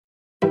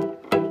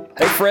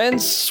Hey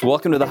friends,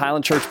 welcome to the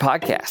Highland Church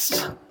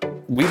Podcast.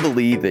 We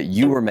believe that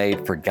you were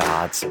made for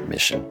God's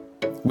mission.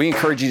 We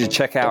encourage you to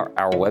check out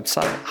our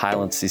website,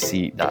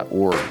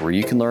 highlandcc.org, where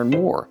you can learn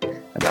more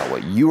about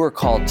what you are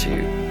called to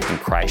in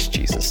Christ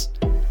Jesus.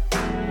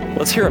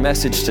 Let's hear a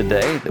message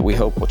today that we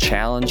hope will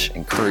challenge,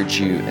 encourage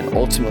you, and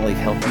ultimately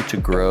help you to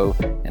grow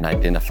and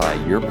identify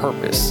your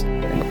purpose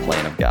in the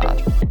plan of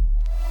God.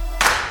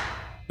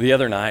 The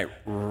other night,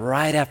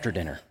 right after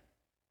dinner,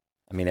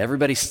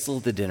 everybody's still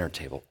at the dinner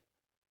table.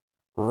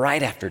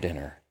 Right after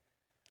dinner,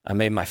 I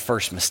made my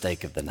first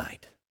mistake of the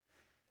night.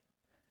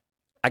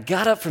 I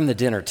got up from the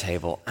dinner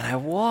table and I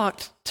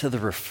walked to the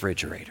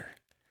refrigerator.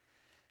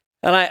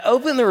 And I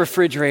opened the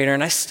refrigerator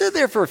and I stood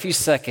there for a few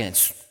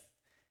seconds,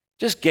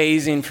 just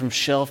gazing from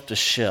shelf to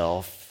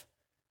shelf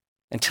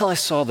until I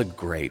saw the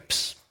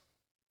grapes.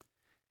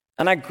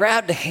 And I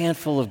grabbed a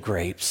handful of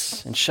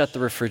grapes and shut the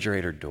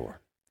refrigerator door.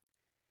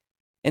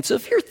 And so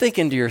if you're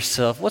thinking to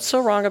yourself, what's so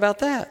wrong about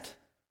that?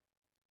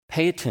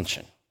 Pay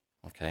attention.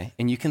 Okay,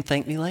 and you can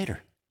thank me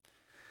later.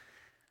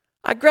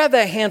 I grab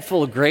that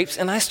handful of grapes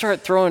and I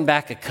start throwing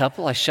back a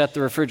couple. I shut the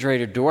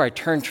refrigerator door. I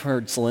turn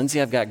towards Lindsay.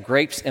 I've got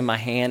grapes in my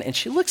hand and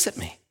she looks at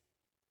me.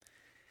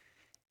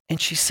 And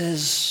she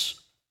says,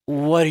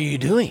 "What are you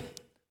doing?"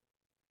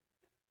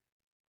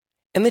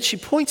 And then she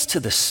points to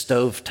the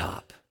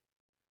stovetop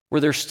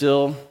where there's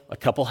still a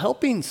couple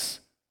helpings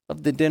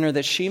of the dinner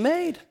that she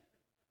made.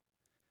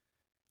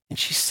 And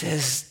she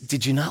says,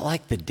 "Did you not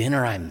like the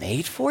dinner I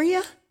made for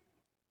you?"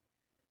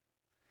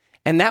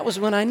 And that was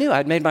when I knew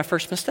I'd made my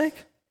first mistake.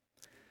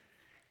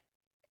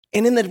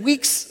 And in the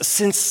weeks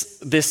since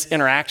this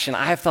interaction,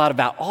 I have thought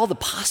about all the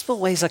possible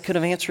ways I could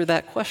have answered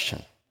that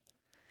question.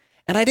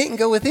 And I didn't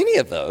go with any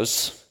of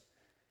those.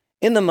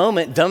 In the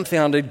moment,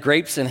 dumbfounded,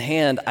 grapes in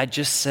hand, I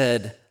just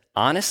said,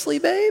 "Honestly,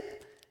 babe,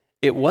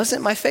 it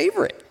wasn't my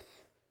favorite."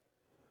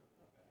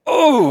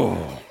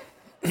 Oh,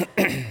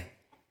 that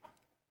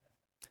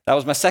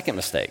was my second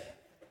mistake.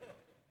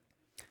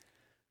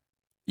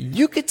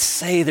 You could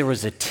say there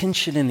was a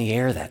tension in the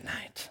air that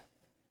night,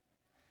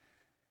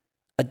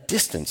 a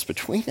distance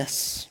between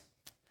us.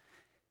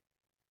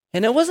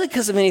 And it wasn't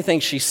because of anything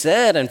she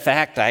said. In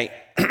fact, I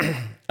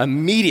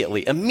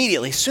immediately,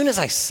 as soon as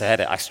I said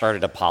it, I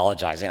started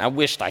apologizing. I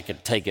wished I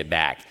could take it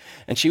back.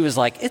 And she was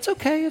like, it's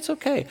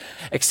okay.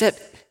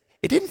 Except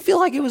it didn't feel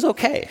like it was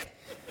okay.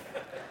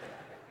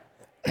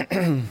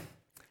 And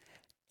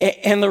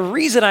the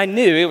reason I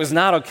knew it was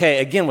not okay,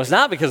 again, was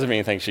not because of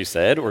anything she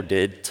said or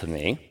did to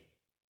me.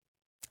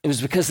 It was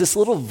because this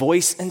little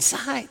voice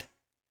inside,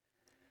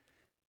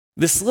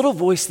 this little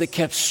voice that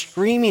kept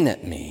screaming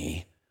at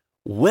me,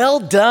 "Well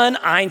done,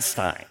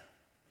 Einstein."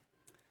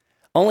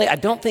 Only I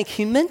don't think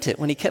he meant it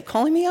when he kept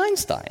calling me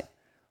Einstein.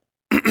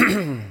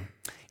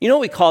 You know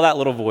what we call that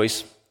little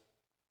voice?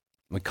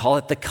 We call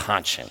it the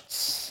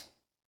conscience.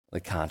 The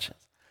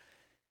conscience.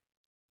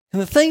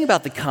 And the thing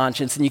about the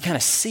conscience, and you kind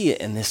of see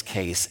it in this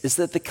case, is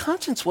that the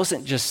conscience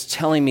wasn't just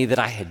telling me that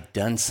I had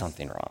done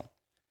something wrong.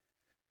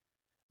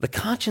 The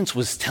conscience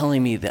was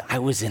telling me that I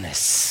was in a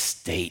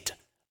state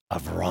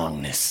of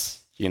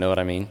wrongness. You know what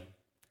I mean?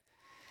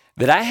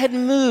 That I had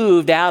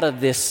moved out of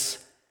this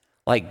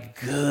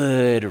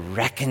good,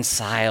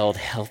 reconciled,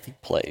 healthy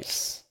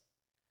place.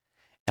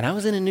 And I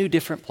was in a new,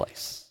 different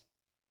place.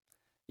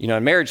 You know,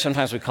 in marriage,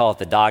 sometimes we call it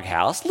the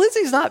doghouse.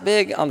 Lindsay's not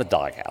big on the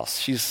doghouse.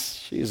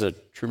 She's a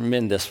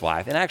tremendous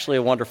wife and actually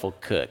a wonderful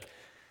cook.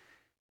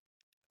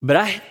 But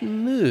I had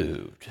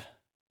moved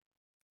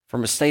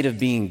from a state of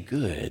being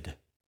good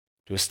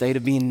to a state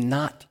of being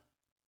not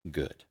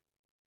good.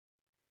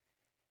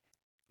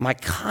 My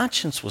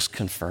conscience was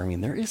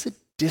confirming there is a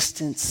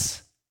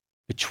distance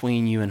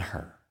between you and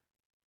her.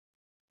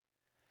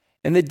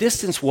 And the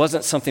distance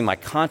wasn't something my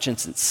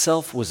conscience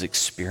itself was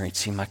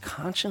experiencing. My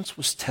conscience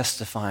was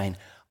testifying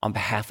on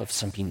behalf of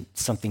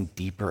something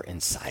deeper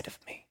inside of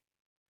me.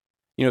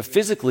 You know,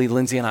 physically,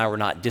 Lindsay and I were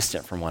not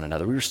distant from one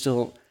another. We were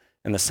still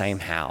in the same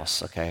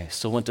house, okay?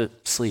 Still went to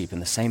sleep in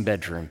the same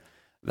bedroom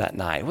that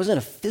night. It wasn't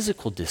a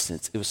physical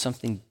distance, it was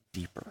something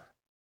deeper,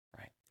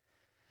 right?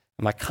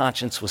 And my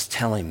conscience was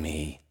telling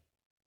me,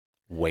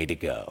 way to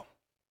go.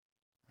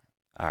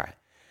 All right.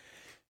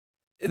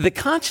 The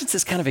conscience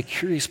is kind of a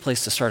curious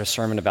place to start a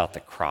sermon about the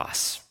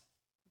cross.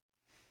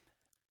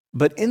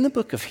 But in the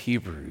book of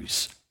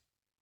Hebrews,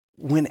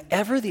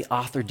 whenever the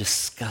author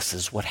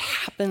discusses what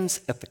happens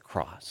at the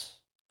cross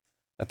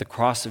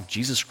of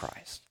Jesus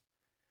Christ,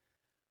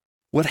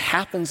 what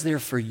happens there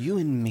for you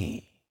and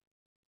me,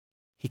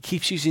 he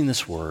keeps using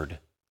this word,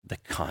 the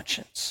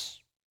conscience.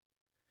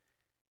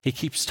 He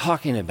keeps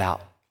talking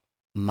about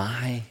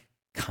my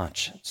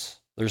conscience.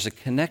 There's a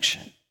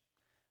connection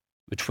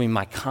between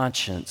my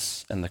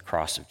conscience and the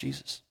cross of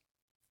Jesus.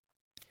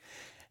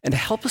 And to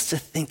help us to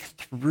think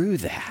through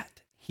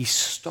that, he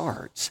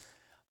starts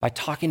by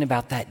talking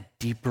about that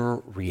deeper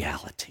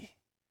reality.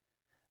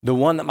 The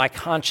one that my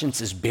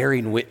conscience is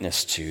bearing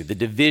witness to, the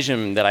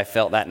division that I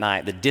felt that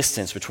night, the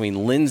distance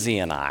between Lindsay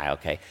and I,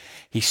 okay?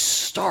 He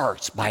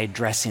starts by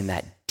addressing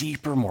that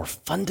deeper, more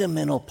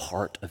fundamental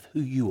part of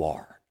who you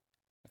are,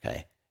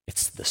 okay?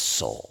 It's the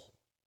soul.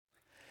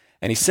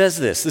 And he says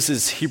this. This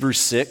is Hebrews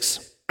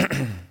 6,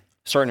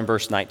 starting in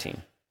verse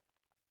 19.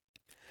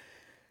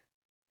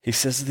 He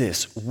says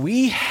this,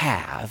 we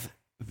have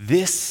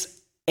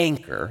this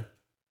anchor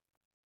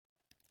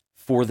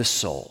for the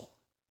soul.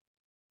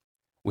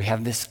 We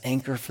have this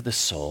anchor for the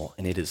soul,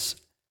 and it is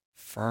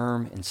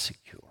firm and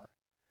secure.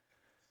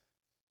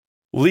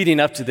 Leading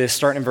up to this,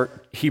 starting in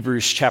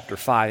Hebrews chapter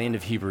 5, the end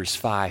of Hebrews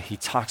 5, he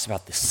talks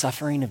about the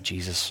suffering of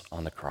Jesus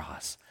on the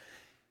cross.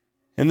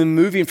 And then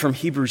moving from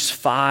Hebrews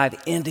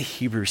 5 into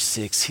Hebrews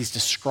 6, he's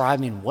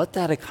describing what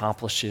that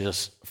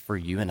accomplishes for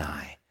you and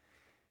I.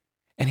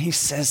 And he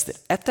says that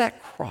at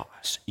that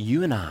cross,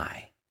 you and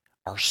I,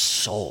 our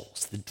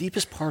souls, the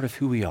deepest part of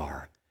who we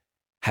are,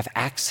 have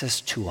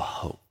access to a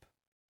hope.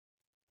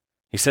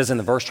 He says in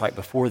the verse right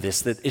before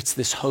this that it's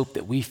this hope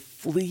that we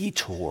flee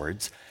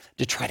towards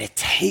to try to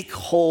take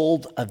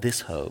hold of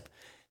this hope.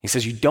 He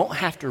says you don't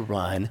have to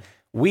run.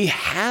 We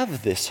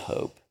have this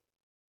hope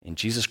in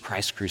Jesus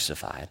Christ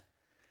crucified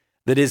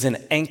that is an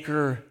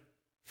anchor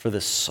for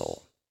the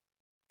soul.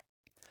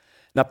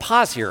 Now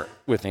pause here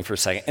with me for a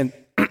second. And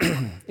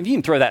if you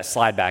can throw that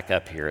slide back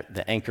up here,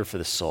 the anchor for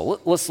the soul.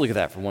 Let's look at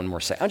that for one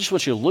more second. I just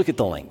want you to look at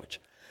the language.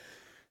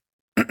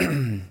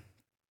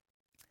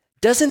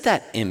 Doesn't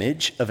that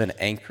image of an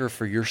anchor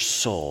for your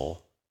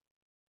soul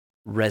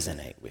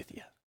resonate with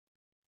you?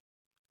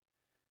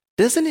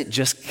 Doesn't it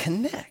just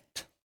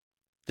connect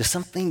to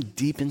something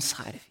deep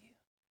inside of you?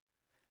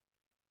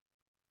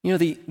 You know,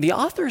 the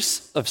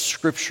authors of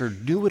Scripture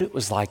knew what it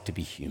was like to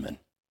be human,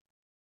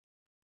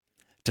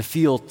 to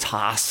feel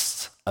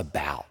tossed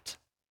about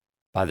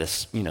by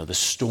this, the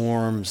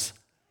storms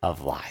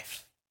of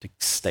life, to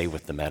stay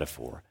with the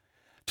metaphor,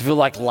 to feel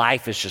like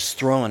life is just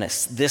throwing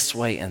us this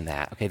way and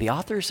that. Okay, the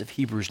authors of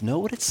Hebrews know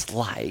what it's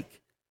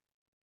like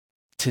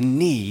to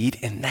need,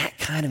 in that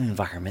kind of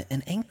environment,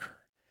 an anchor.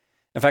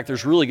 In fact,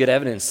 there's really good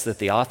evidence that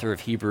the author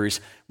of Hebrews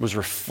was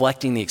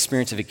reflecting the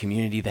experience of a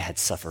community that had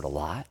suffered a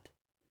lot.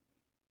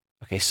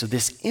 Okay, so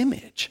this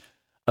image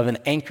of an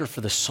anchor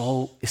for the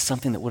soul is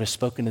something that would have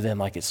spoken to them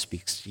like it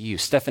speaks to you.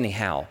 Stephanie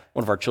Howe,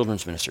 one of our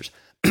children's ministers,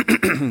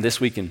 this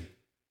week in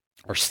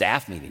our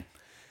staff meeting,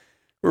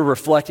 we were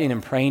reflecting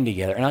and praying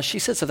together. And she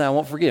said something I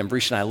won't forget. And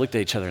Breach and I looked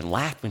at each other and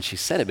laughed when she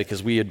said it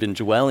because we had been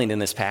dwelling in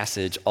this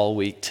passage all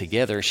week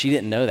together. She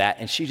didn't know that.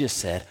 And she just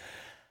said,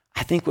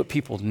 I think what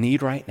people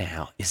need right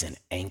now is an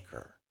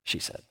anchor, she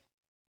said.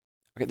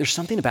 Okay, there's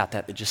something about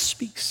that just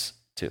speaks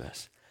to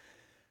us.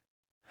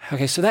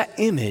 Okay, so that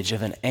image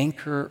of an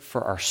anchor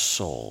for our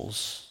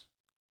souls,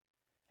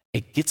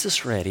 it gets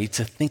us ready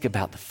to think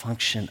about the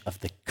function of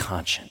the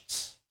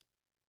conscience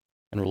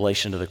in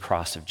relation to the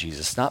cross of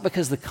Jesus. Not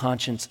because the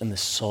conscience and the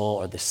soul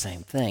are the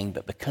same thing,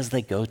 but because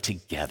they go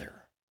together.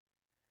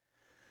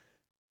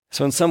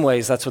 So in some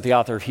ways, that's what the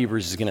author of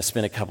Hebrews is going to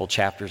spend a couple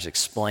chapters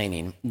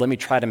explaining. Let me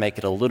try to make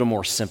it a little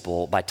more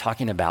simple by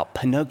talking about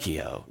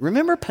Pinocchio.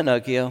 Remember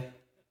Pinocchio?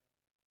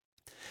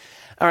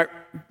 All right,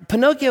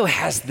 Pinocchio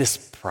has this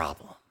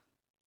problem.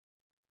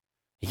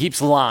 He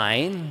keeps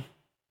lying.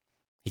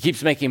 He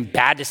keeps making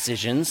bad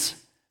decisions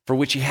for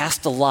which he has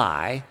to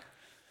lie.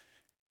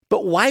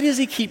 But why does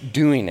he keep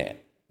doing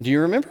it? Do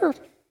you remember?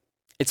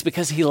 It's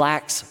because he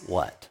lacks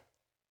what?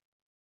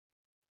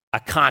 A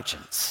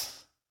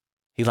conscience.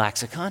 He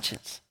lacks a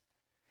conscience.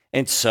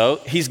 And so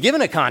he's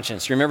given a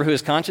conscience. Remember who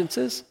his conscience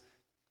is?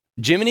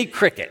 Jiminy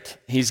Cricket.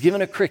 He's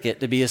given a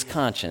cricket to be his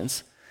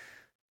conscience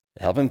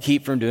to help him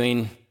keep from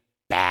doing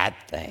bad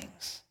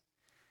things.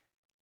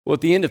 Well,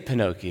 at the end of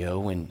Pinocchio,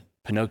 when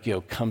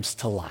Pinocchio comes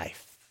to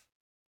life,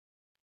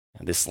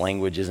 and this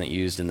language isn't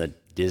used in the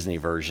Disney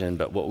version,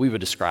 but what we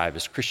would describe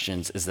as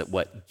Christians is that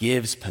what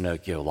gives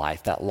Pinocchio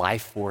life, that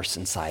life force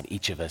inside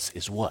each of us,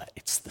 is what?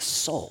 It's the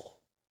soul.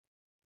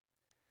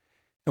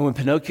 And when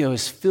Pinocchio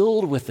is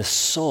filled with the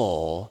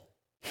soul,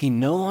 he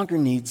no longer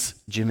needs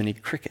Jiminy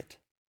Cricket.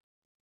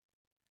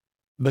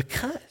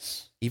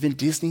 Because, even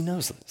Disney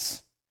knows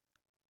this,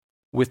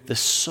 with the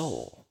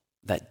soul,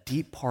 that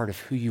deep part of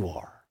who you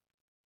are,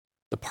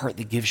 the part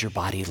that gives your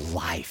body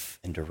life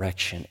and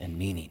direction and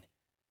meaning,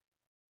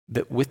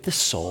 that with the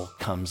soul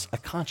comes a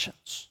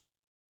conscience,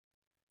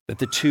 that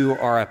the two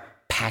are a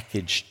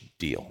packaged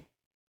deal.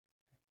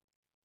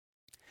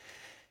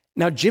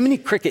 Now, Jiminy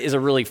Cricket is a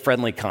really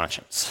friendly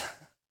conscience.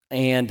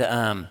 And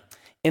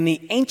in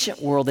the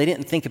ancient world, they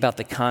didn't think about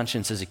the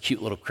conscience as a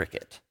cute little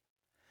cricket,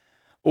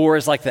 or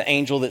as like the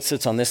angel that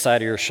sits on this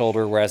side of your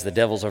shoulder, whereas the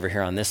devil's over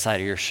here on this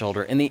side of your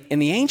shoulder. In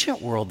the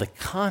ancient world, the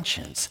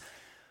conscience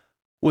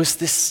was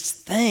this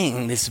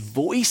thing, this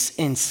voice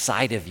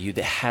inside of you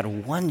that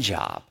had one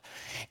job.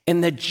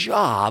 And the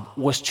job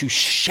was to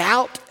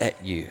shout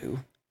at you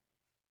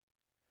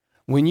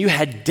when you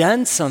had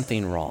done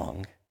something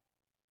wrong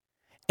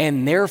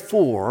and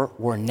therefore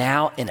were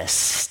now in a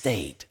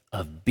state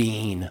of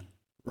being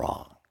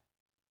wrong.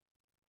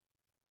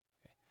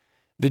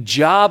 The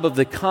job of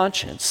the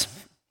conscience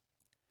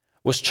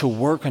was to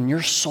work on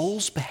your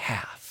soul's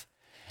behalf.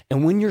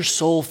 And when your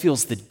soul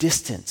feels the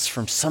distance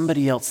from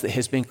somebody else that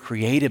has been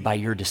created by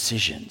your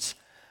decisions,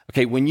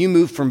 okay, when you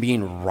move from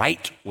being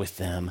right with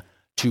them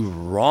to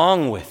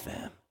wrong with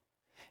them,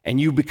 and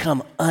you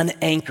become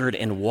unanchored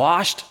and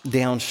washed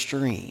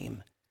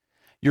downstream,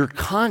 your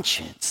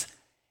conscience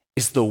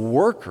is the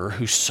worker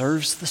who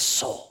serves the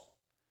soul.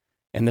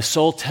 And the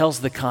soul tells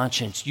the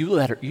conscience, you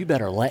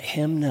better let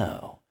him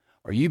know,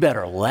 or you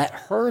better let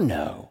her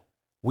know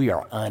we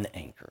are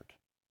unanchored.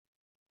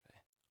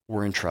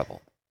 We're in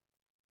trouble.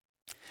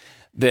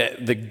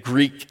 The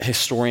Greek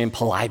historian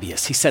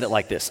Polybius, he said it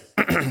like this.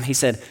 He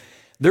said,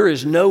 there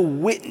is no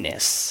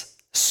witness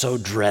so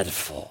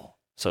dreadful.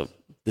 So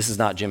this is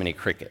not Jiminy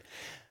Cricket.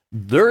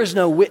 There is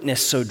no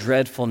witness so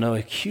dreadful, no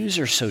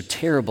accuser so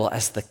terrible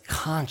as the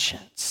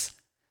conscience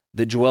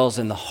that dwells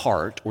in the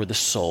heart or the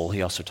soul.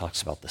 He also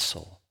talks about the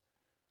soul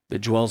that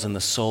dwells in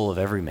the soul of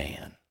every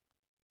man.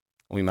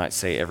 We might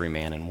say every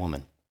man and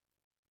woman.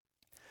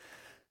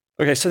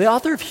 Okay, so the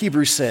author of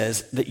Hebrews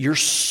says that your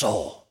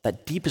soul,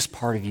 that deepest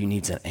part of you,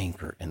 needs an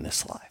anchor in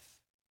this life.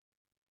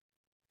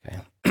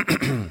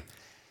 Okay.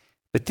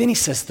 But then he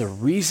says the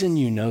reason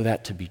you know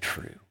that to be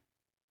true,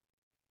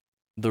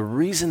 the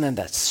reason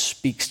that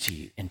speaks to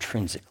you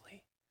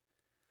intrinsically,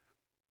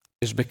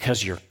 is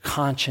because your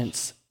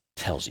conscience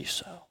tells you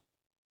so.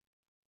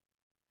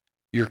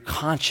 Your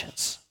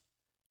conscience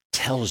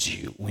tells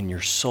you when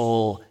your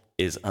soul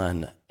is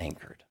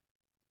unanchored.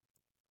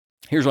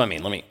 Here's what I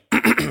mean. Let me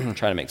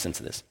try to make sense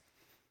of this.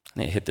 I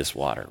need to hit this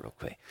water real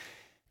quick.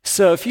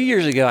 So a few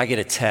years ago, I get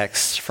a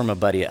text from a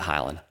buddy at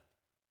Highland.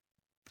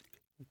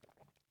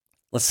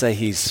 Let's say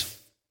he's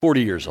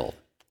 40 years old.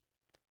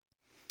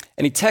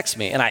 And he texts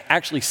me, and I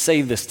actually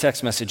saved this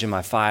text message in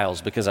my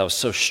files because I was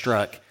so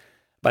struck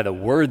by the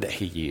word that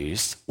he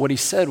used. What he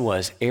said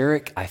was,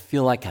 Eric, I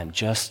feel like I'm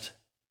just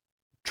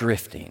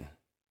drifting.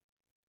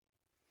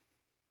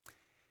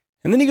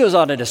 And then he goes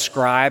on to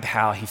describe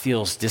how he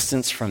feels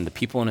distance from the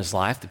people in his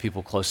life, the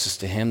people closest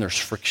to him. There's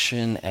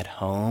friction at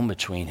home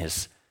between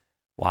his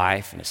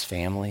wife and his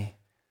family.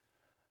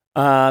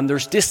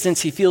 There's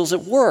distance he feels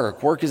at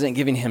work. Work isn't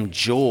giving him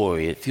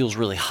joy. It feels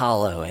really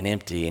hollow and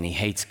empty, and he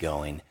hates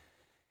going.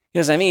 He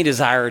goes, he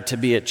desired to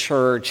be at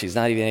church. He's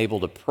not even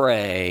able to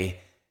pray.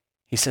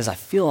 He says, I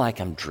feel like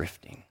I'm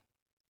drifting.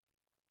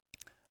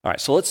 All right,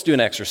 so let's do an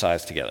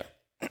exercise together.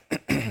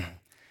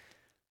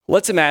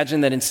 Let's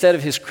imagine that instead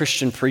of his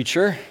Christian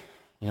preacher,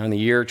 in the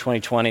year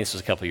 2020, this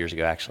was a couple of years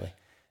ago actually,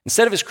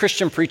 instead of his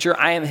Christian preacher,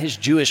 I am his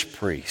Jewish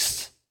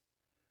priest.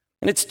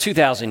 And it's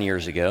 2,000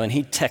 years ago, and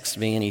he texts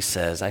me and he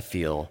says, I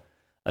feel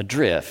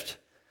adrift.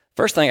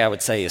 First thing I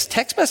would say is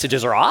text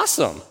messages are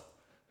awesome.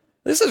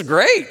 This is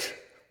great.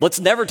 Let's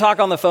never talk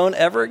on the phone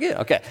ever again.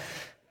 Okay.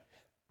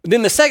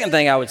 Then the second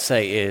thing I would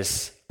say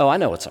is, I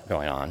know what's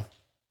going on.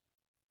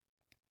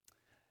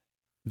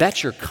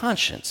 That's your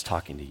conscience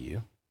talking to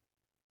you.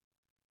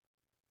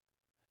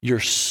 Your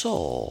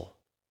soul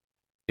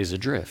is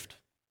adrift.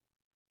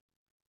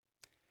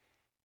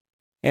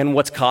 And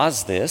what's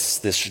caused this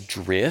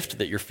drift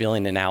that you're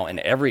feeling now in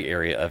every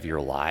area of your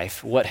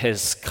life, what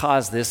has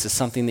caused this is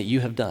something that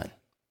you have done.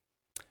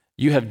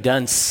 You have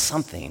done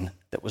something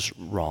that was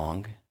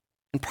wrong,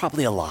 and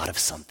probably a lot of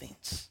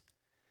somethings.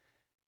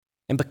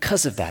 And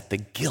because of that, the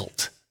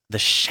guilt, the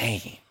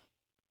shame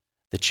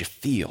that you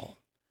feel,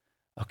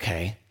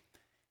 okay,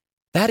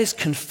 that is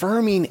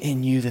confirming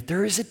in you that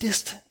there is a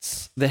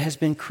distance that has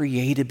been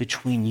created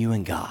between you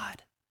and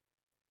God.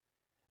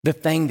 The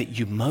thing that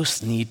you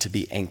most need to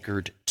be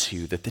anchored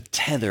to, that the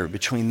tether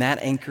between that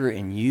anchor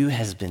and you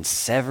has been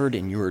severed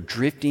and you are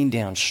drifting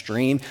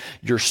downstream.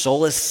 Your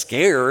soul is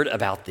scared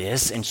about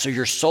this, and so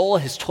your soul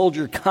has told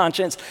your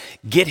conscience,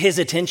 get his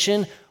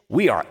attention.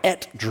 We are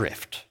at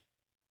drift.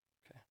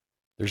 Okay.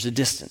 There's a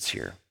distance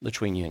here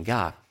between you and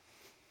God.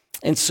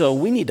 And so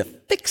we need to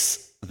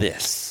fix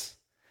this.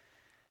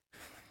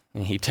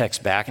 And he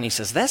texts back and he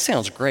says, that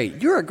sounds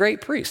great. You're a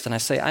great priest. And I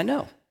say, I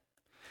know.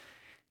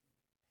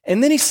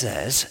 And then he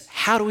says,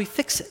 how do we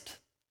fix it?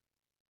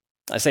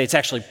 I say, it's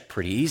actually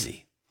pretty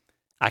easy.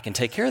 I can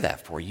take care of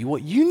that for you.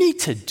 What you need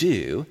to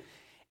do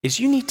is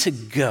you need to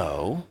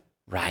go,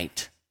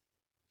 right,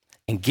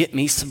 and get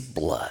me some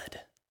blood.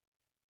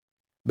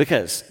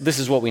 Because this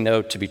is what we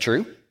know to be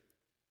true.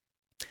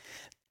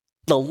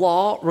 The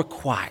law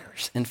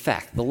requires, in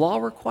fact, the law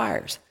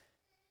requires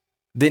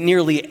that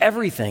nearly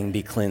everything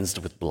be cleansed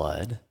with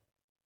blood.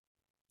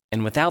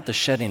 And without the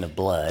shedding of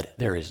blood,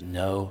 there is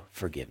no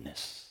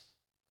forgiveness.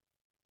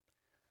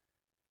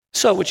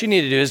 So what you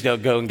need to do is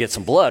go and get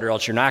some blood, or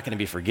else you're not going to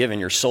be forgiven.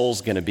 Your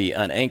soul's going to be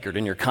unanchored,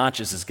 and your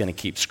conscience is going to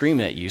keep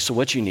screaming at you. So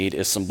what you need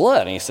is some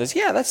blood. And he says,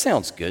 yeah, that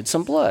sounds good,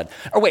 some blood.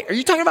 Or wait, are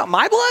you talking about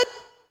my blood?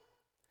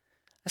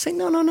 I say,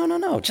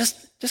 no.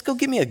 Just go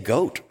get me a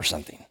goat or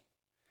something.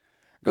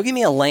 Go get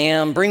me a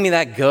lamb, bring me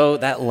that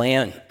goat, that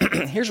lamb.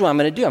 Here's what I'm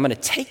going to do. I'm going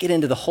to take it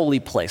into the holy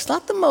place.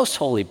 Not the most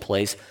holy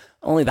place.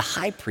 Only the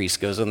high priest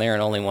goes in there,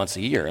 and only once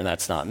a year, and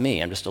that's not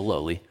me. I'm just a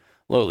lowly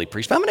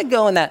priest. But I'm going to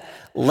go in that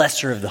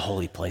lesser of the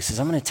holy places.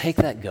 I'm going to take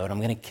that goat. I'm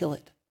going to kill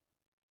it.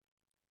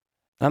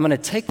 I'm going to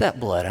take that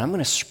blood, and I'm going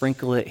to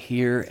sprinkle it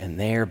here and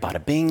there.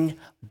 Bada bing,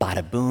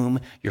 bada boom.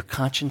 Your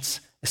conscience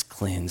is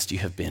cleansed. You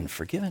have been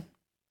forgiven.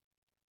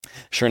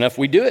 Sure enough,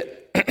 we do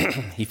it.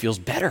 He feels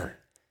better.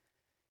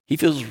 He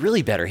feels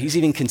really better. He's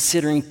even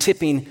considering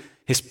tipping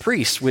his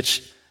priest,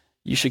 which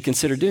you should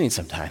consider doing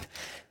sometime.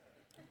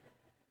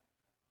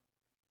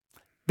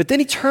 But then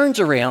he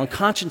turns around,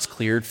 conscience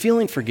cleared,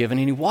 feeling forgiven,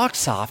 and he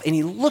walks off and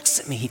he looks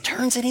at me. He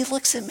turns and he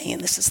looks at me,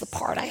 and this is the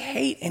part I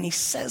hate. And he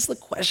says the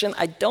question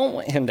I don't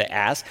want him to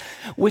ask,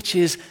 which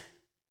is,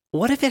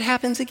 what if it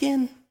happens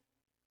again?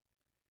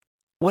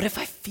 What if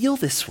I feel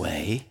this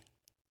way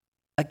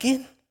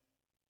again?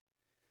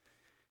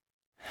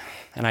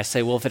 And I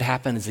say, well, if it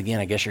happens again,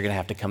 I guess you're going to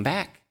have to come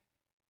back.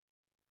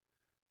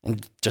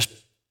 And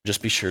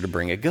just be sure to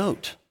bring a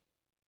goat.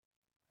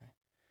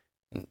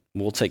 And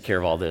we'll take care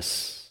of all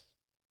this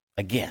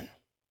again.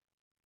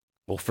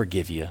 We'll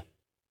forgive you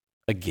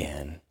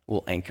again.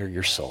 We'll anchor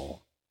your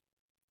soul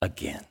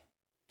again.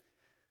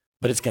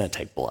 But it's going to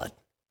take blood.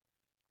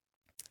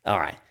 All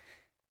right.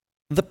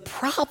 The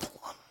problem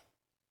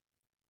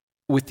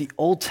with the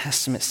Old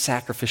Testament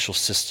sacrificial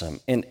system,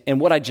 and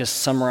what I just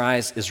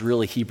summarized is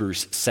really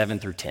Hebrews 7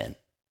 through 10.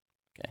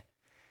 Okay.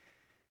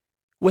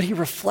 What he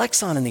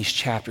reflects on in these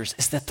chapters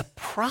is that the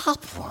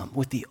problem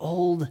with the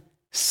old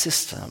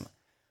system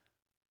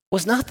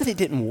was not that it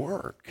didn't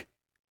work,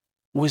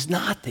 was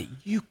not that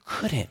you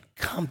couldn't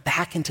come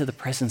back into the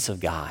presence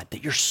of God,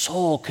 that your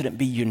soul couldn't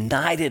be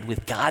united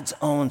with God's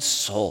own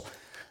soul,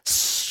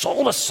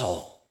 soul to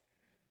soul.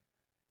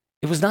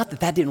 It was not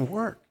that didn't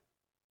work.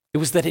 It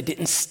was that it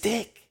didn't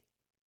stick.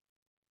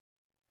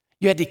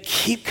 You had to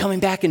keep coming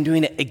back and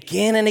doing it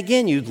again and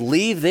again. You'd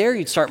leave there,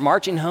 you'd start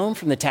marching home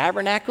from the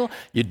tabernacle,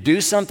 you'd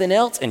do something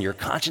else, and your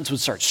conscience would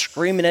start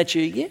screaming at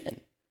you again.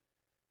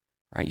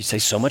 All right, you'd say,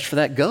 so much for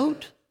that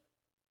goat.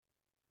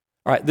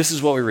 All right, this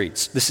is what we read.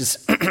 This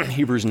is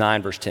Hebrews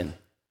 9, verse 10.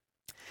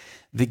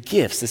 The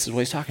gifts, this is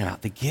what he's talking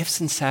about, the gifts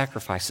and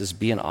sacrifices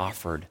being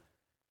offered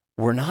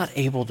were not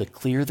able to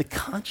clear the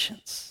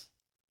conscience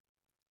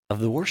of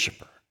the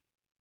worshiper.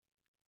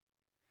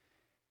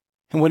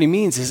 And what he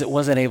means is it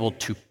wasn't able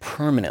to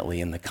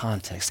permanently, in the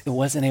context, it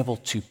wasn't able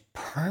to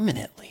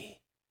permanently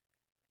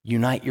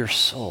unite your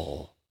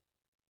soul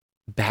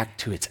back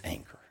to its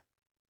anchor.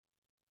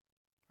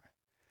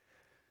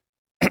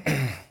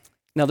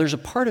 Now, there's a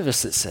part of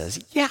us that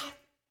says, yeah,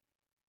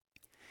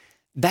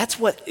 that's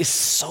what is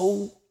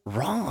so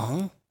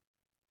wrong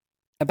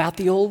about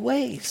the old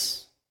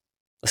ways.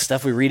 The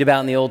stuff we read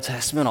about in the Old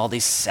Testament, all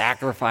these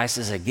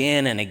sacrifices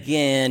again and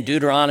again,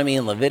 Deuteronomy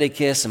and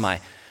Leviticus, and my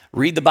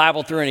read the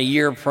Bible through in a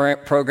year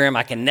program,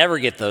 I can never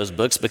get those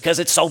books because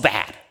it's so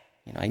bad.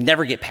 I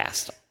never get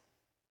past them.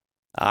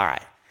 All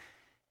right.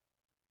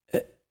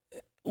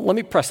 Let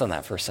me press on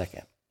that for a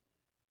second.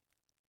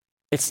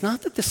 It's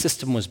not that the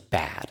system was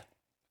bad.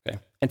 Okay?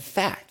 In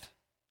fact,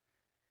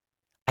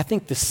 I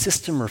think the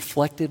system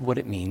reflected what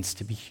it means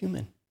to be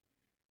human.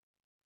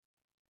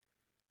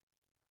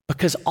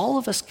 Because all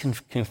of us can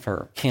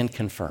confirm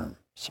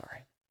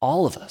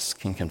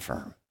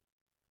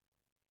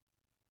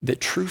that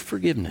true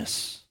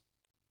forgiveness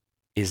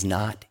is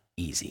not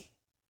easy.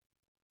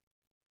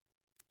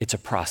 It's a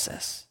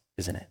process,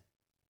 isn't it?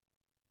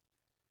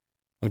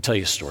 Let me tell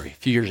you a story. A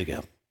few years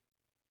ago,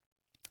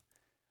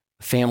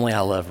 a family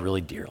I love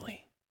really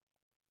dearly,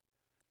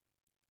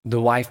 the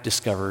wife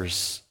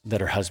discovers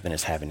that her husband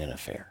is having an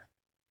affair.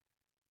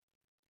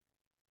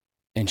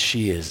 And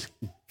she is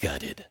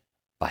gutted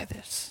by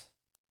this.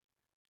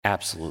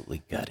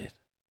 Absolutely gutted.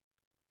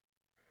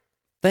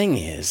 Thing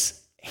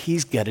is,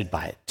 he's gutted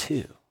by it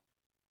too.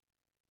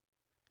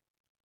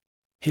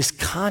 His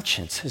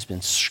conscience has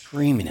been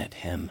screaming at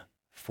him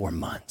for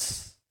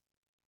months.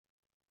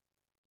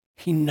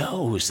 He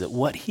knows that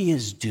what he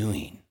is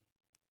doing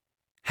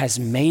has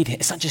made him,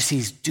 it's not just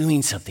he's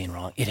doing something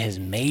wrong, it has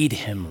made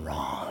him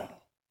wrong.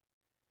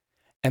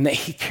 And that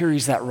he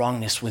carries that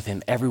wrongness with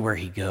him everywhere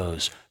he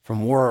goes,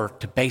 from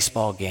work to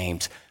baseball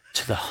games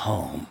to the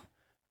home,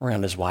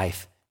 around his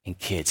wife and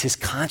kids. His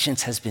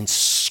conscience has been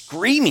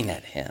screaming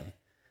at him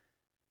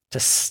to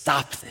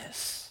stop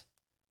this,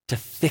 to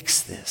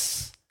fix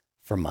this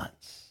for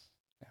months.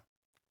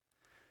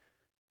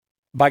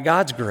 By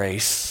God's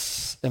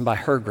grace and by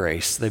her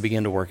grace, they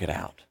begin to work it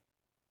out.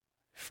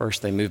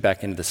 First, they move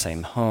back into the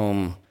same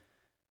home,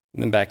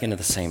 then back into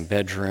the same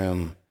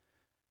bedroom.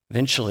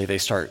 Eventually, they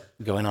start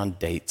going on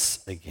dates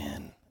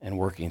again and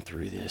working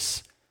through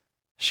this.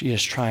 She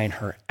is trying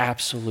her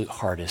absolute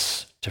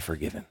hardest to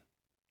forgive him.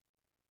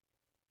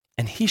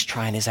 And he's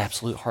trying his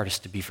absolute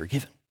hardest to be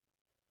forgiven.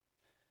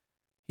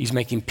 He's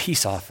making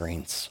peace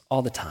offerings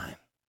all the time.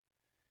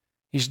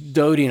 He's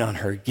doting on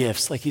her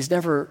gifts like he's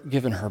never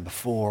given her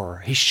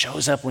before. He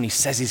shows up when he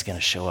says he's going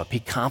to show up. He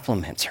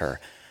compliments her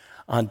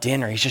on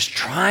dinner. He's just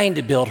trying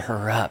to build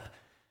her up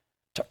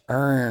to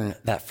earn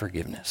that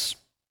forgiveness.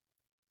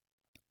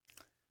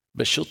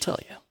 But she'll tell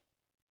you,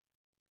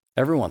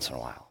 every once in a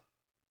while,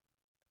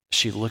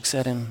 she looks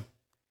at him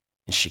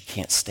and she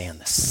can't stand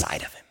the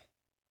sight of him.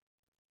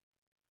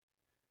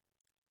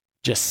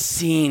 Just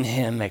seeing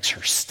him makes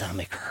her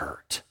stomach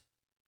hurt,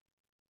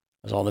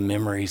 as all the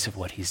memories of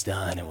what he's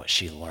done and what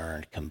she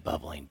learned come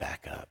bubbling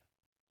back up.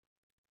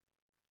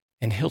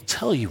 And he'll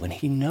tell you when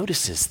he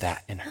notices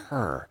that in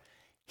her,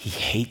 he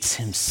hates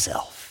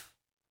himself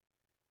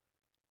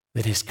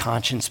that his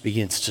conscience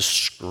begins to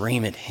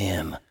scream at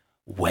him,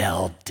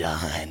 well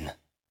done.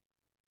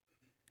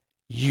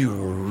 You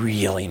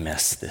really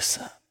messed this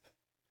up.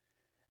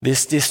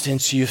 This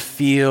distance you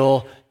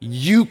feel,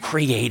 you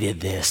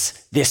created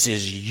this. This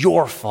is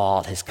your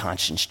fault. His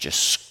conscience just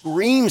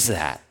screams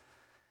that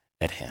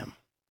at him.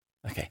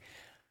 Okay.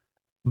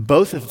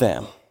 Both of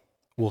them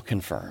will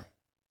confirm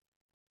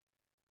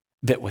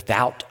that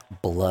without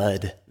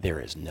blood, there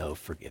is no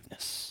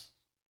forgiveness.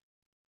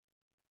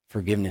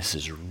 Forgiveness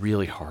is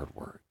really hard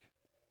work.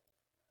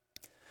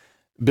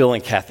 Bill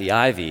and Kathy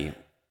Ivy,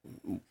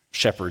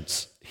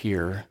 shepherds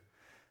here,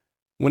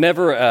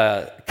 whenever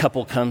a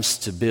couple comes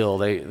to Bill,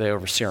 they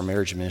oversee our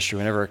marriage ministry.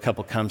 Whenever a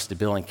couple comes to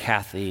Bill and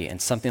Kathy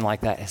and something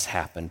like that has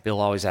happened, Bill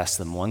always asks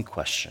them one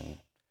question.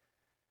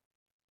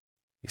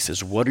 He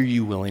says, what are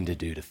you willing to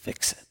do to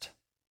fix it?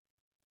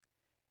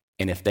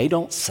 And if they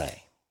don't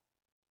say,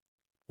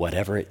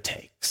 whatever it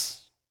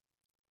takes,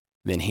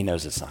 then he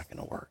knows it's not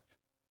going to work.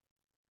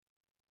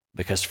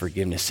 Because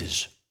forgiveness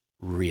is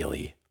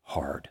really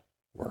hard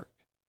work.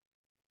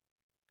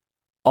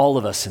 All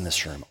of us in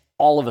this room,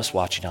 all of us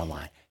watching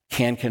online,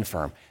 can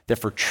confirm that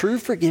for true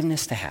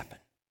forgiveness to happen,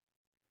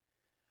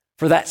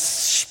 for that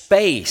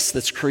space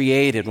that's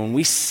created when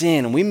we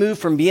sin and we move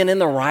from being in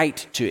the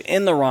right to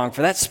in the wrong,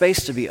 for that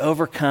space to be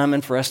overcome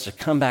and for us to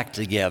come back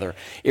together,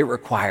 it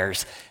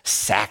requires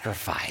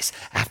sacrifice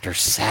after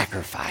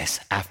sacrifice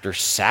after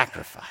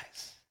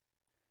sacrifice.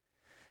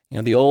 You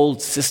know, the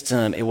old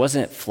system, it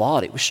wasn't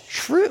flawed, it was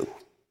true.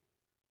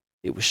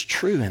 It was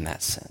true in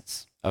that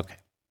sense. Okay.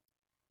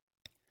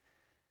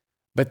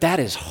 But that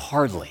is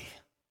hardly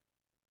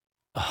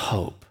a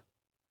hope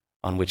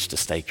on which to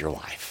stake your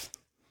life.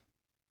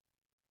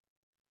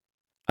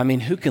 I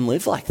mean, who can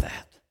live like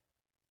that?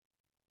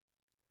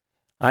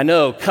 I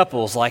know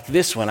couples like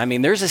this one. I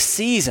mean, there's a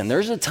season,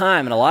 there's a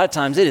time, and a lot of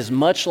times it is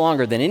much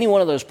longer than any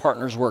one of those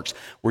partners works,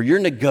 where you're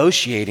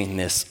negotiating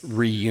this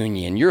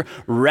reunion. You're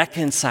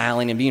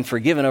reconciling and being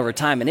forgiven over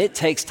time, and it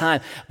takes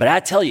time. But I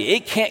tell you,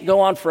 it can't go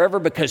on forever,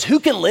 because who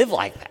can live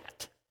like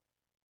that?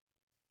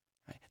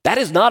 That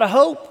is not a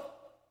hope.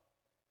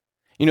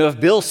 You know,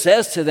 if Bill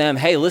says to them,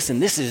 hey, listen,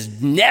 this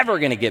is never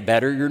going to get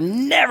better. You're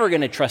never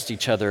going to trust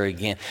each other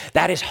again.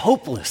 That is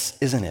hopeless,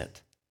 isn't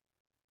it?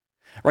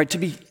 Right? To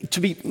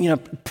be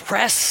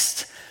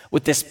pressed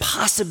with this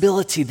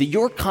possibility that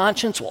your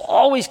conscience will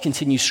always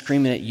continue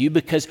screaming at you,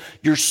 because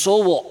your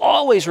soul will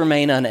always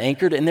remain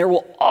unanchored, and there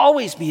will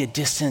always be a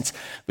distance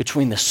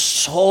between the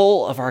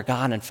soul of our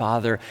God and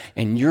Father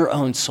and your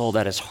own soul.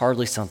 That is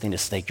hardly something to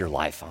stake your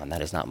life on.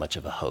 That is not much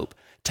of a hope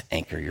to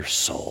anchor your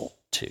soul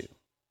to.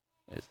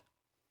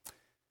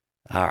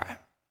 All right.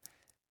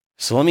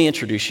 So let me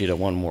introduce you to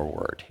one more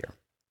word here.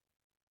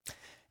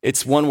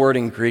 It's one word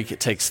in Greek.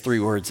 It takes 3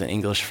 words in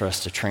English for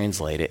us to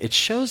translate it. It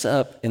shows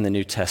up in the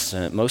New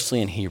Testament,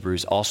 mostly in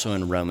Hebrews, also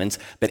in Romans,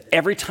 but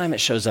every time it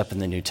shows up in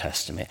the New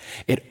Testament,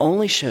 it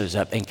only shows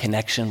up in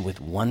connection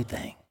with one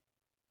thing,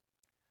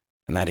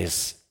 and that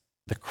is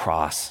the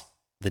cross,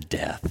 the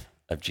death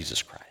of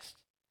Jesus Christ.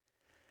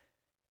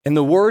 And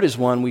the word is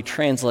one we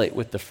translate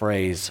with the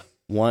phrase,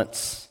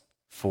 once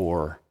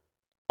for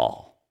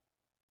all.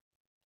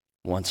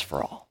 Once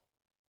for all.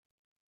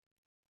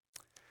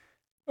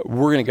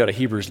 We're going to go to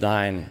Hebrews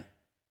 9,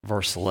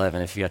 verse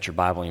 11. If you got your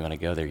Bible and you want to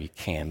go there, you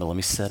can, but let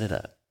me set it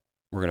up.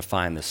 We're going to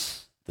find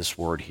this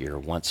word here,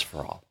 once for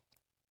all.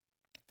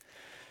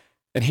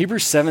 In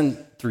Hebrews 7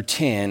 through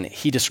 10,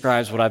 he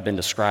describes what I've been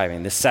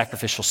describing, this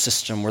sacrificial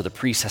system where the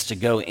priest has to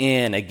go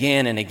in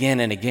again and again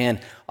and again,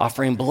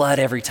 offering blood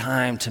every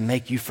time to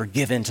make you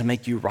forgiven, to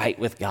make you right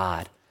with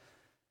God.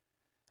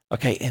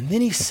 Okay, and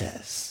then he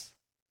says,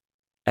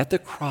 at the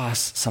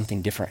cross,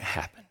 something different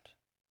happened.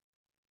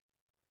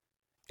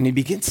 And he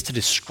begins to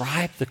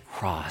describe the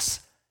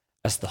cross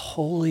as the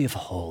Holy of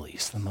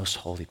Holies, the most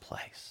holy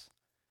place,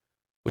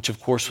 which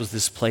of course was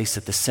this place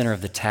at the center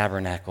of the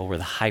tabernacle where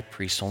the high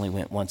priest only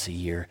went once a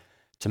year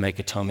to make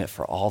atonement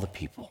for all the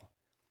people.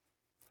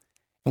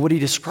 And what he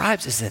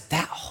describes is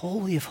that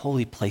Holy of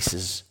Holy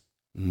places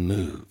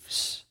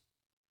moves,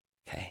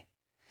 okay?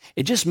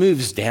 It just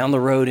moves down the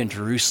road in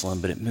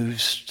Jerusalem, but it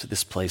moves to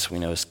this place we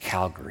know as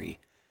Calvary.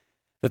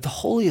 That the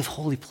Holy of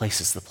Holy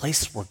Places, the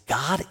place where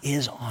God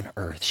is on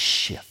earth,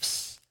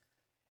 shifts.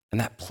 And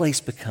that place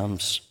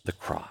becomes the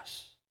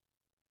cross.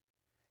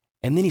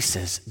 And then he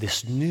says,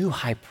 this new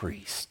high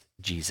priest,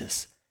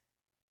 Jesus,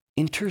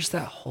 enters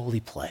that holy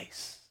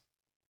place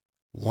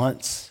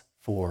once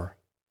for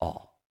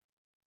all.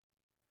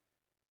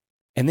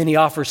 And then he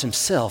offers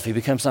himself. He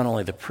becomes not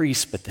only the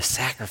priest, but the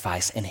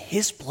sacrifice. And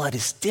his blood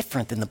is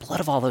different than the blood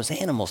of all those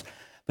animals,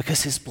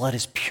 because his blood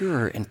is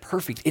pure and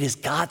perfect. It is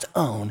God's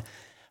own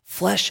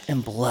flesh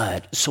and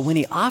blood. So when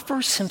he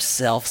offers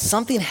himself,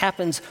 something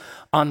happens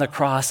on the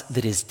cross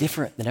that is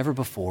different than ever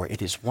before. It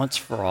is once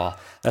for all.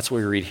 That's what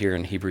we read here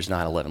in Hebrews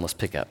 9:11. Let's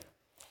pick up.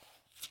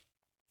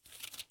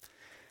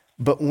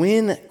 But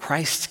when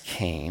Christ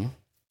came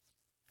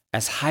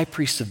as high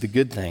priest of the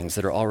good things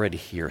that are already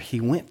here, he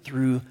went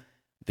through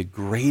the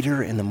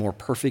greater and the more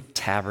perfect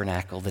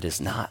tabernacle that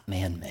is not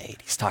man-made.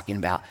 He's talking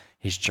about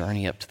his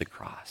journey up to the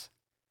cross.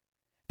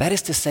 That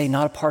is to say,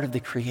 not a part of the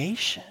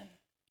creation.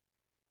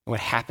 What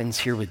happens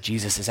here with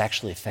Jesus is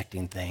actually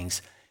affecting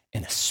things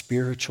in a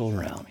spiritual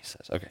realm, he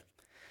says. Okay.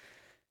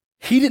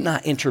 He did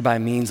not enter by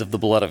means of the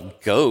blood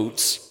of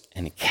goats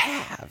and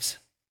calves.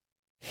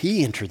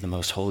 He entered the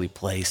most holy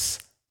place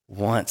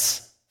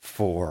once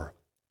for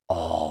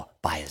all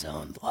by his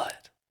own blood.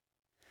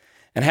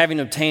 And having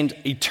obtained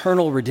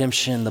eternal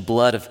redemption, the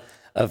blood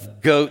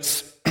of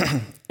goats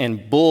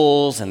and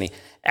bulls and the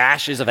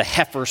ashes of a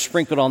heifer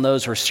sprinkled on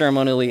those who are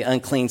ceremonially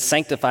unclean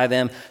sanctify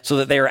them so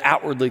that they are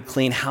outwardly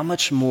clean, how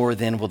much more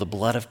then will the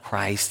blood of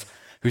Christ,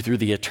 who through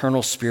the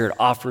eternal Spirit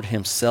offered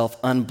himself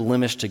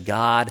unblemished to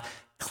God,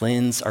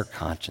 cleanse our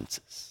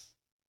consciences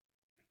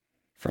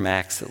from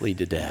acts that lead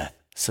to death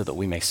so that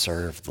we may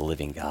serve the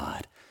living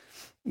God.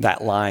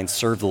 That line,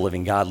 serve the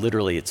living God,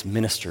 literally it's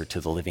minister to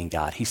the living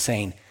God. He's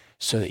saying,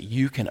 so that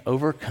you can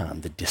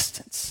overcome the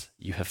distance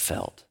you have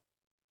felt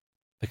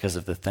because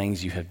of the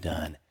things you have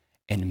done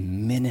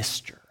and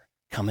minister,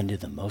 come into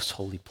the most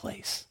holy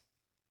place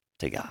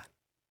to God.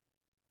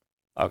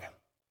 Okay.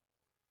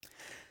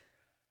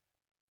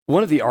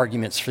 One of the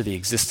arguments for the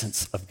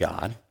existence of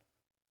God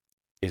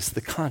is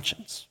the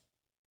conscience.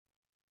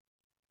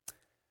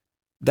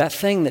 That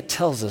thing that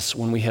tells us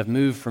when we have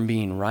moved from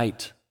being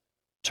right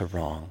to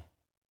wrong.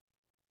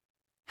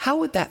 How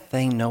would that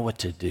thing know what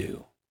to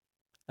do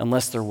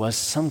unless there was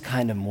some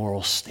kind of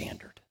moral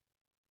standard?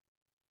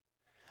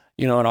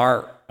 You know, in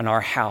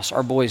our house,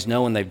 our boys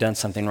know when they've done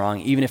something wrong,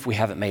 even if we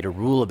haven't made a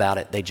rule about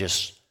it, they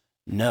just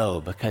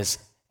know, because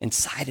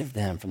inside of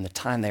them, from the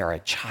time they are a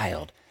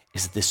child,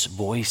 is this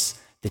voice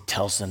that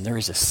tells them there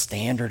is a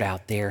standard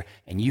out there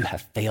and you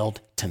have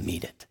failed to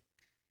meet it.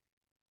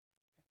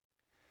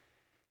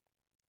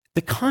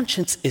 The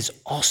conscience is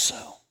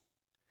also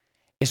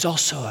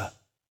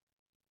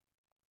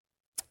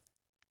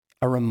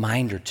a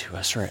reminder to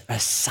us, or a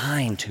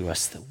sign to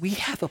us that we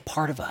have a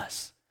part of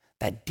us,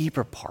 that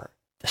deeper part,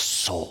 the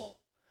soul.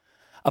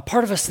 A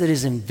part of us that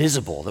is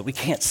invisible, that we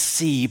can't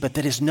see, but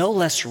that is no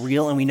less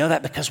real, and we know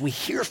that because we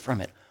hear from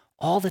it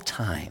all the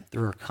time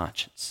through our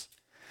conscience.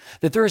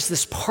 That there is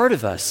this part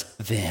of us,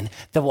 then,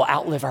 that will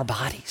outlive our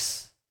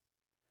bodies.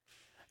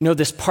 You know,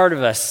 this part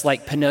of us,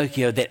 like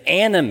Pinocchio, that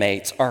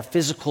animates our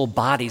physical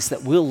bodies,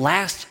 that will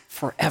last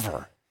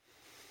forever.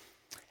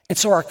 And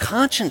so our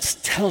conscience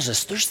tells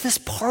us there's this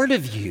part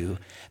of you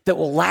that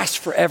will last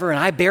forever, and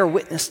I bear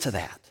witness to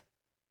that.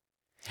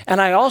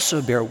 And I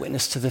also bear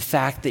witness to the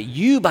fact that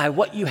you, by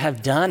what you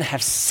have done,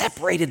 have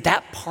separated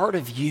that part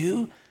of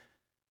you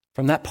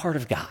from that part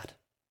of God.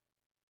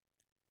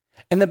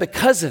 And that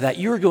because of that,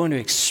 you're going to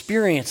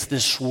experience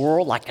this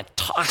world like a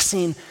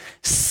tossing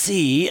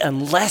sea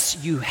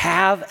unless you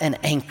have an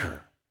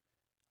anchor.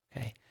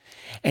 Okay?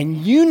 And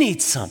you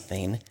need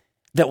something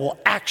that will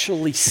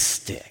actually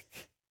stick.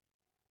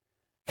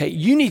 Okay,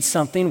 you need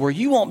something where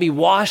you won't be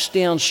washed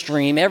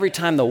downstream every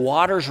time the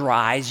waters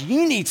rise.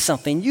 You need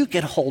something you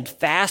can hold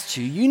fast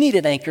to. You need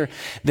an anchor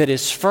that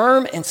is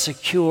firm and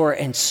secure.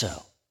 And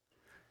so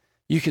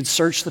you can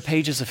search the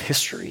pages of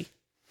history.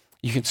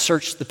 You can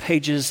search the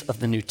pages of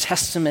the New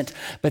Testament,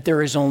 but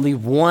there is only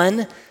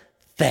one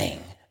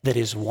thing that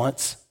is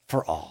once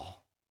for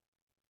all,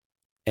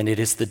 and it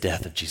is the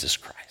death of Jesus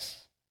Christ.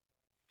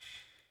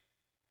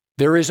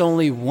 There is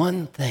only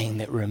one thing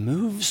that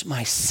removes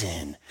my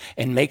sin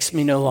and makes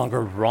me no longer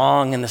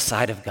wrong in the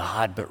sight of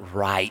God, but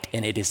right,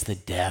 and it is the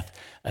death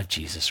of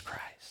Jesus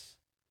Christ.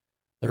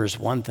 There is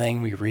one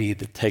thing we read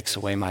that takes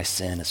away my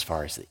sin as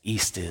far as the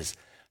east is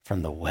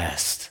from the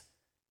west,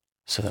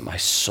 so that my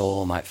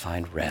soul might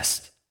find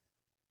rest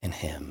in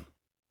him,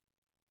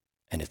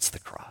 and it's the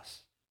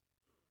cross.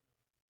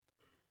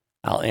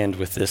 I'll end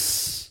with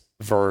this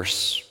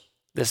verse.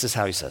 This is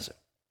how he says it.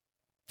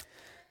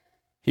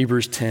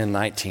 Hebrews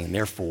 10:19,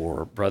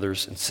 therefore,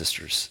 brothers and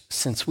sisters,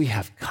 since we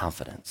have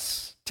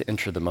confidence to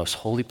enter the most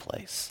holy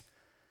place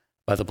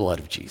by the blood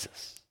of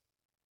Jesus,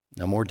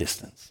 no more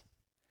distance,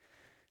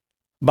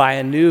 by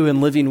a new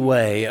and living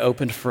way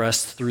opened for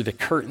us through the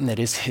curtain that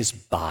is his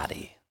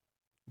body,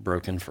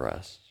 broken for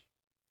us.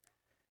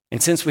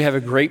 And since we have a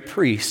great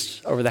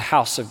priest over the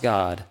house of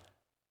God,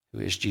 who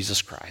is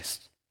Jesus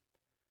Christ,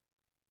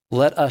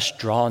 let us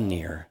draw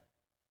near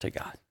to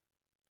God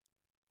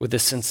with a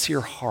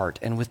sincere heart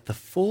and with the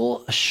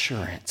full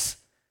assurance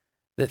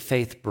that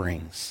faith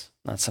brings,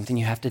 not something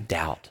you have to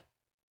doubt,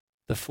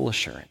 the full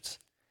assurance,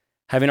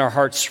 having our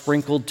hearts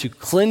sprinkled to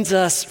cleanse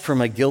us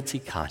from a guilty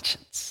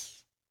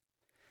conscience,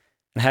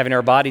 and having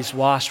our bodies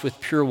washed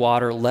with pure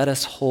water, let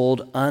us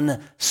hold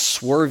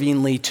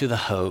unswervingly to the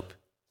hope,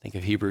 think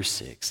of Hebrews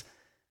 6,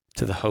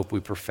 to the hope we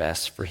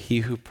profess, for he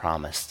who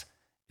promised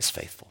is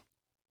faithful.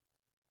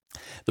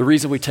 The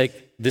reason we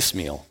take this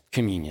meal,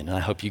 communion, and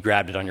I hope you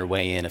grabbed it on your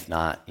way in. If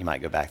not, you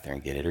might go back there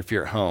and get it. Or if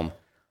you're at home,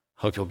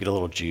 I hope you'll get a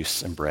little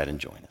juice and bread and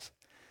join us.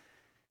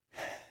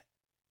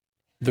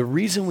 The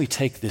reason we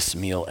take this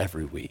meal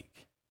every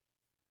week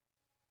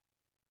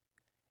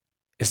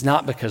is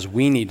not because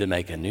we need to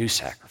make a new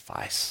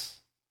sacrifice.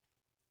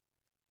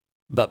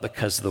 but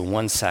because the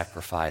one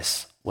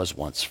sacrifice was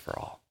once for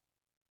all.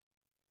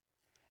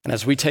 And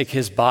as we take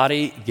his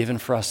body given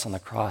for us on the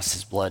cross,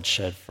 his blood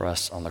shed for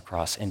us on the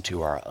cross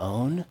into our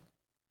own,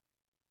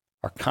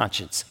 our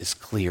conscience is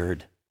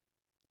cleared,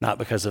 not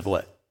because of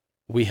what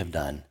we have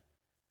done,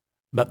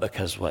 but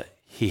because what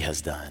he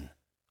has done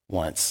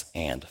once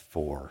and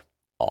for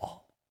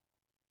all.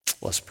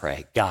 Let's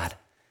pray. God,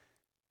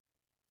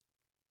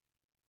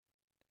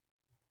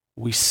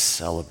 we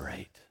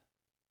celebrate,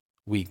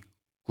 we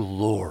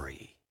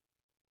glory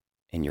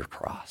in your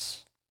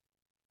cross.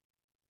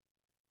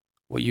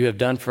 What you have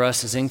done for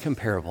us is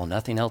incomparable.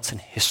 Nothing else in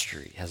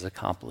history has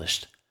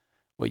accomplished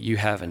what you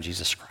have in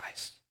Jesus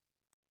Christ.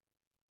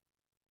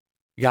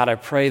 God, I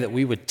pray that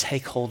we would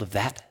take hold of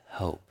that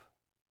hope,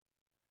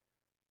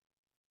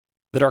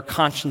 that our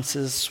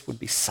consciences would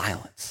be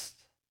silenced,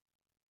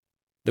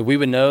 that we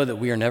would know that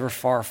we are never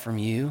far from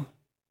you,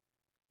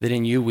 that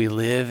in you we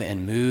live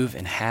and move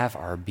and have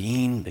our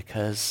being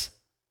because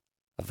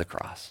of the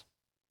cross.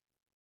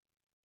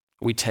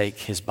 We take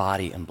his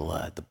body and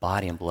blood, the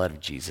body and blood of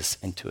Jesus,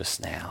 into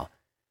us now,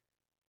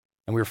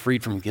 and we're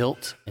freed from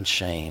guilt and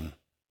shame.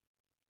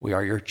 We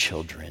are your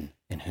children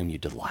in whom you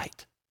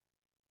delight.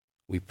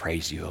 We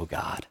praise you, O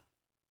God.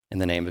 In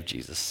the name of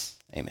Jesus,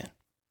 amen.